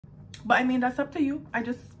But I mean, that's up to you. I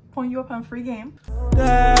just point you up on free game.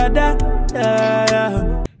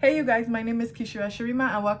 Hey you guys, my name is Kishira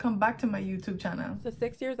Shirima and welcome back to my YouTube channel. So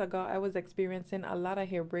 6 years ago, I was experiencing a lot of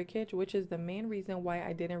hair breakage, which is the main reason why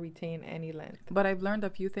I didn't retain any length. But I've learned a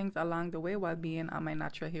few things along the way while being on my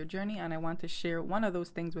natural hair journey, and I want to share one of those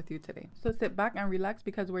things with you today. So sit back and relax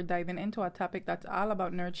because we're diving into a topic that's all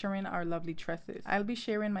about nurturing our lovely tresses. I'll be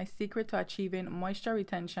sharing my secret to achieving moisture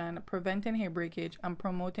retention, preventing hair breakage, and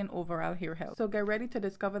promoting overall hair health. So get ready to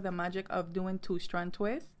discover the magic of doing 2-strand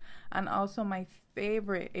twists, and also my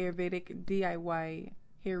favorite Ayurvedic DIY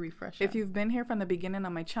hair refresher. If you've been here from the beginning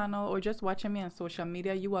of my channel or just watching me on social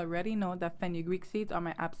media, you already know that fenugreek seeds are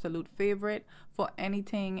my absolute favorite for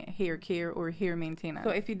anything hair care or hair maintenance.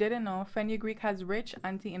 So if you didn't know, fenugreek has rich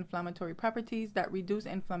anti-inflammatory properties that reduce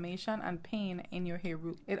inflammation and pain in your hair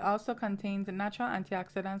root. It also contains natural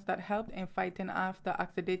antioxidants that help in fighting off the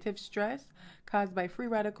oxidative stress caused by free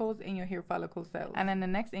radicals in your hair follicle cells. And then the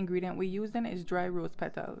next ingredient we're using is dry rose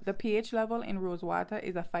petals. The pH level in rose water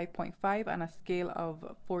is a 5.5 on a scale of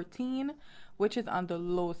 14, which is on the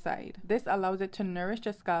low side. This allows it to nourish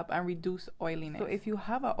the scalp and reduce oiliness. So if you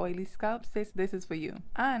have an oily scalp, sis, this is for you.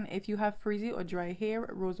 And if you have frizzy or dry hair,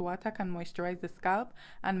 rose water can moisturize the scalp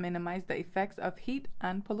and minimize the effects of heat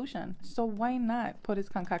and pollution. So why not put this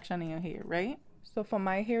concoction in your hair, right? So for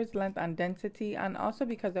my hair's length and density, and also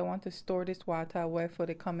because I want to store this water away for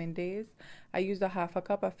the coming days, I use a 1/2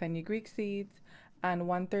 cup of fenugreek seeds and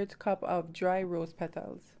 1/3 cup of dry rose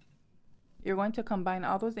petals. You're going to combine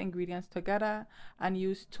all those ingredients together and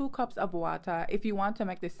use 2 cups of water if you want to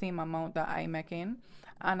make the same amount that I'm making.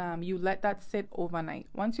 And you let that sit overnight.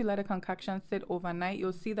 Once you let a concoction sit overnight,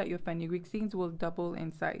 you'll see that your fenugreek seeds will double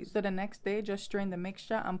in size. So the next day, just strain the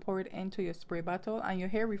mixture and pour it into your spray bottle, and your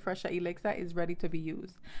hair refresher elixir is ready to be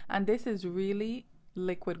used. And this is really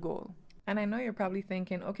liquid gold. And I know you're probably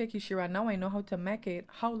thinking, okay, Kishira, now I know how to make it.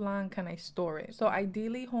 How long can I store it? So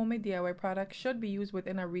ideally, homemade DIY products should be used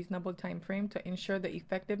within a reasonable time frame to ensure the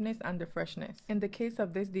effectiveness and the freshness. In the case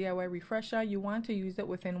of this DIY refresher, you want to use it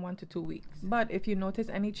within 1 to 2 weeks. But if you notice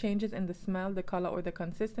any changes in the smell, the color, or the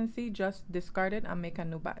consistency, just discard it and make a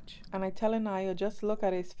new batch. And I tell you, just look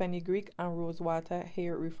at this fenugreek and rose water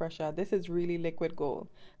hair refresher. This is really liquid gold.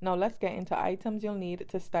 Now let's get into items you'll need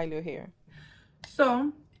to style your hair.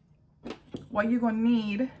 So what you're gonna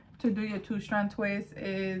need to do your 2-strand twist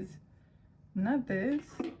is not this,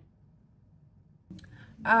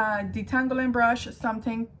 a detangling brush,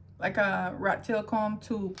 something like a rat tail comb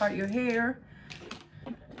to part your hair.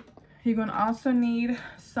 You're gonna also need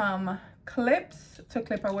some clips to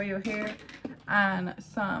clip away your hair and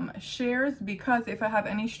some shears, because if I have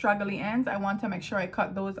any straggly ends, I want to make sure I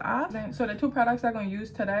cut those off. So the 2 products I'm gonna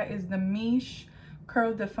use today is the Miche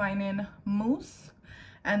Curl Defining Mousse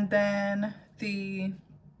and then the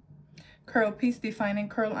Curl Piece Defining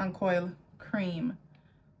Curl and Coil Cream.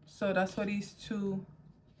 So that's what these 2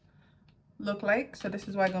 look like. So this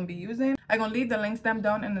is what I'm gonna be using. I'm gonna leave the links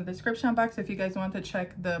down in the description box if you guys want to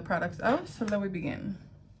check the products out. So let me begin.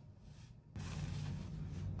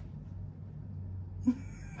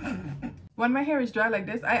 When my hair is dry like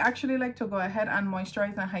this, I actually like to go ahead and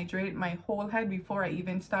moisturize and hydrate my whole head before I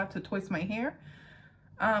even start to twist my hair,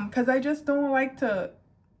 because I just don't like to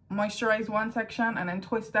moisturize one section and then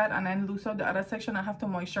twist that and then loose out the other section. I have to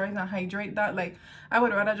moisturize and hydrate that. Like, I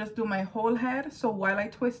would rather just do my whole head, so while I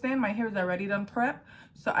twist in, my hair is already done prep,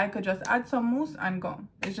 so I could just add some mousse and go.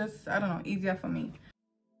 It's just, I don't know, easier for me.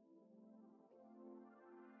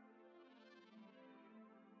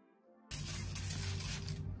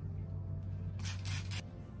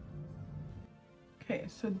 Okay,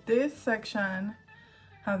 so this section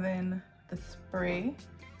having the spray,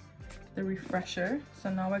 the refresher. So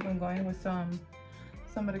now we're gonna go in with some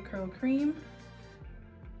of the curl cream.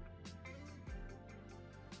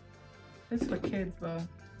 This is for kids, but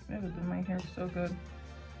it would do my hair so good.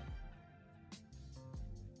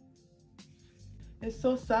 It's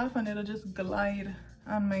so soft and it'll just glide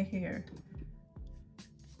on my hair.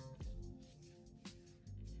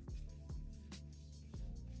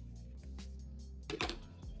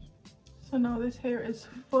 So now this hair is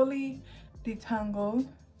fully detangled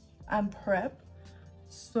and prep,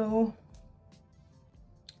 so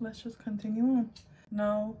let's just continue on.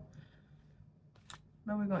 Now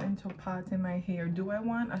we're going into parting my hair. Do I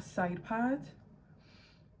want a side part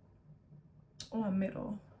or a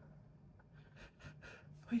middle?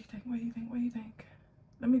 What do you think? What do you think? What do you think?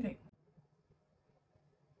 Let me think.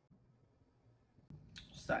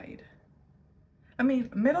 Side. I mean,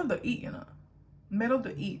 middle to eat, you know. Middle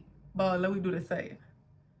to eat. But let me do the side.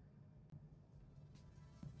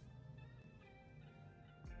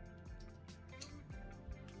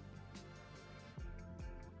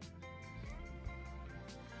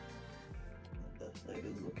 side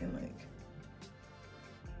is looking like.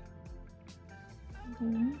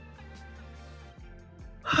 Boom.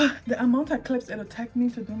 The amount of clips it'll take me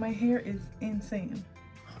to do my hair is insane.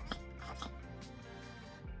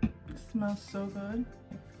 It smells so good.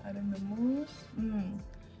 Adding the mousse.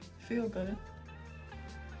 Feel good.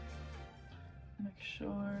 Make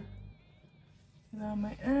sure around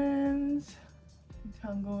my ends.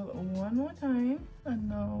 Detangle one more time, and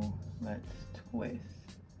now let's twist.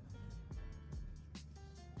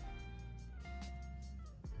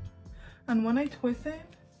 And when I twist it,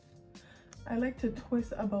 I like to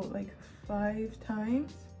twist about like 5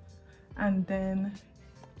 times and then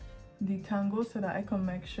detangle so that I can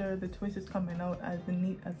make sure the twist is coming out as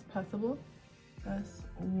neat as possible. That's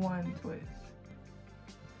one twist.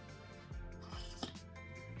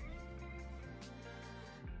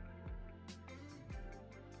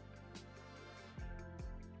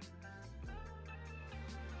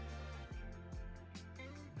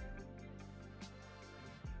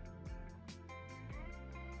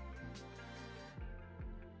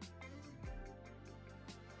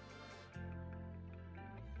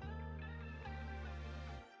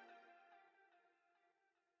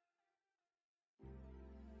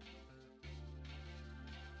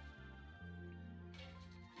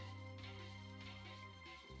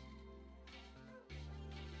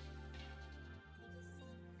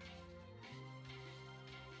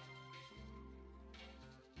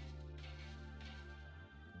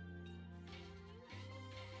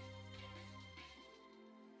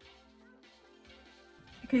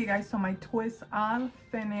 Okay guys, so my twists all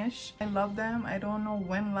finished. I love them. I don't know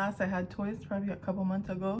when last I had twists, probably a couple months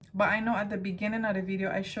ago, but I know at the beginning of the video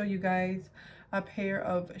I show you guys a pair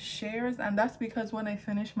of shears, and that's because when I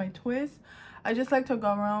finish my twist I just like to go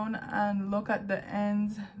around and look at the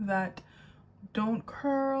ends that don't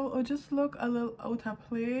curl or just look a little out of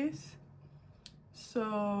place.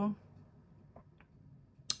 So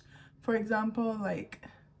for example, like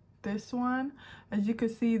this one, as you can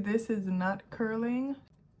see, this is not curling.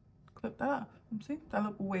 Clip that off. See, that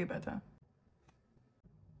look way better.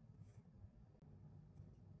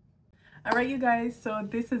 All right, you guys, so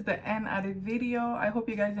this is the end of the video. I hope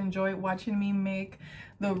you guys enjoyed watching me make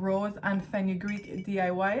the rose and fenugreek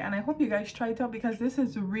DIY, and I hope you guys try it out because this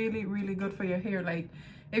is really good for your hair. Like,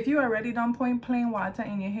 if you already done pouring plain water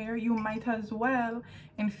in your hair, you might as well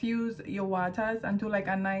infuse your waters and do like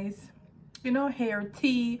a nice, you know, hair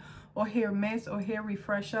tea or hair mist or hair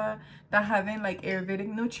refresher that having like Ayurvedic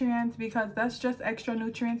nutrients, because that's just extra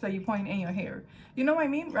nutrients that you point in your hair, you know what I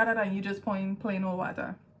mean, rather than you just pouring plain old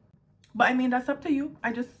water. But I mean, that's up to you.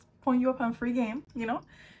 I just point you up on free game, you know.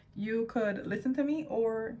 You could listen to me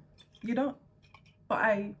or you don't, but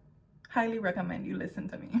I highly recommend you listen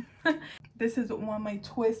to me. This is what my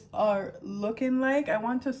twists are looking like. I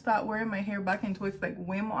want to start wearing my hair back in twists like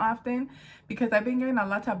way more often because I've been getting a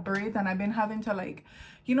lot of braids and I've been having to, like,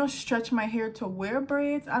 you know, stretch my hair to wear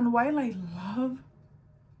braids. And while I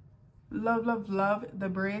love the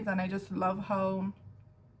braids, and I just love how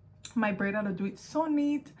my braid ought to do it so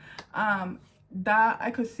neat, that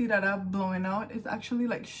I could see that I'm blowing out is actually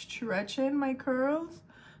like stretching my curls.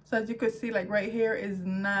 So as you could see, like right here is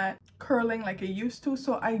not curling like it used to.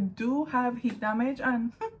 So I do have heat damage,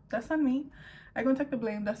 and that's on me. I'm gonna take the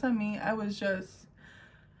blame. That's on me. I was just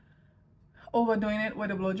overdoing it with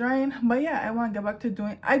the blow drying. But yeah, I want to get back to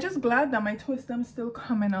doing. I just glad that my twist them still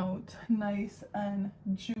coming out nice and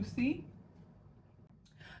juicy.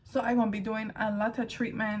 So I'm gonna be doing a lot of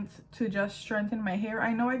treatments to just strengthen my hair.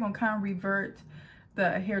 I know I'm gonna kind of revert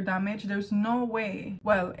the hair damage. There's no way,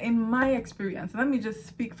 well, in my experience, let me just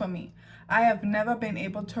speak for me, I have never been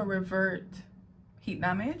able to revert heat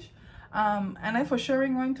damage, and I for sure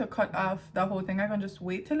am going to cut off the whole thing. I can just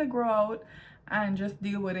wait till it grow out and just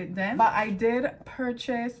deal with it then. But I did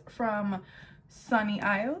purchase from Sunny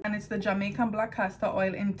Isle, and it's the Jamaican black castor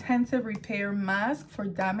oil intensive repair mask for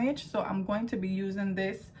damage. So I'm going to be using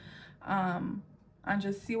this and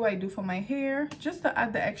just see what I do for my hair, just to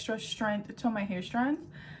add the extra strength to my hair strands.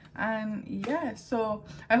 And yeah, so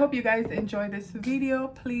I hope you guys enjoy this video.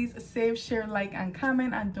 Please save, share, like, and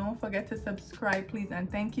comment, and don't forget to subscribe, please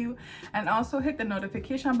and thank you. And also hit the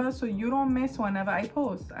notification bell so you don't miss whenever I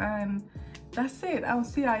post. And that's it. I'll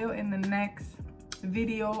see you in the next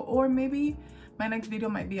video, or maybe my next video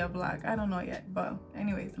might be a vlog. I don't know yet, but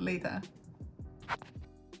anyways, later.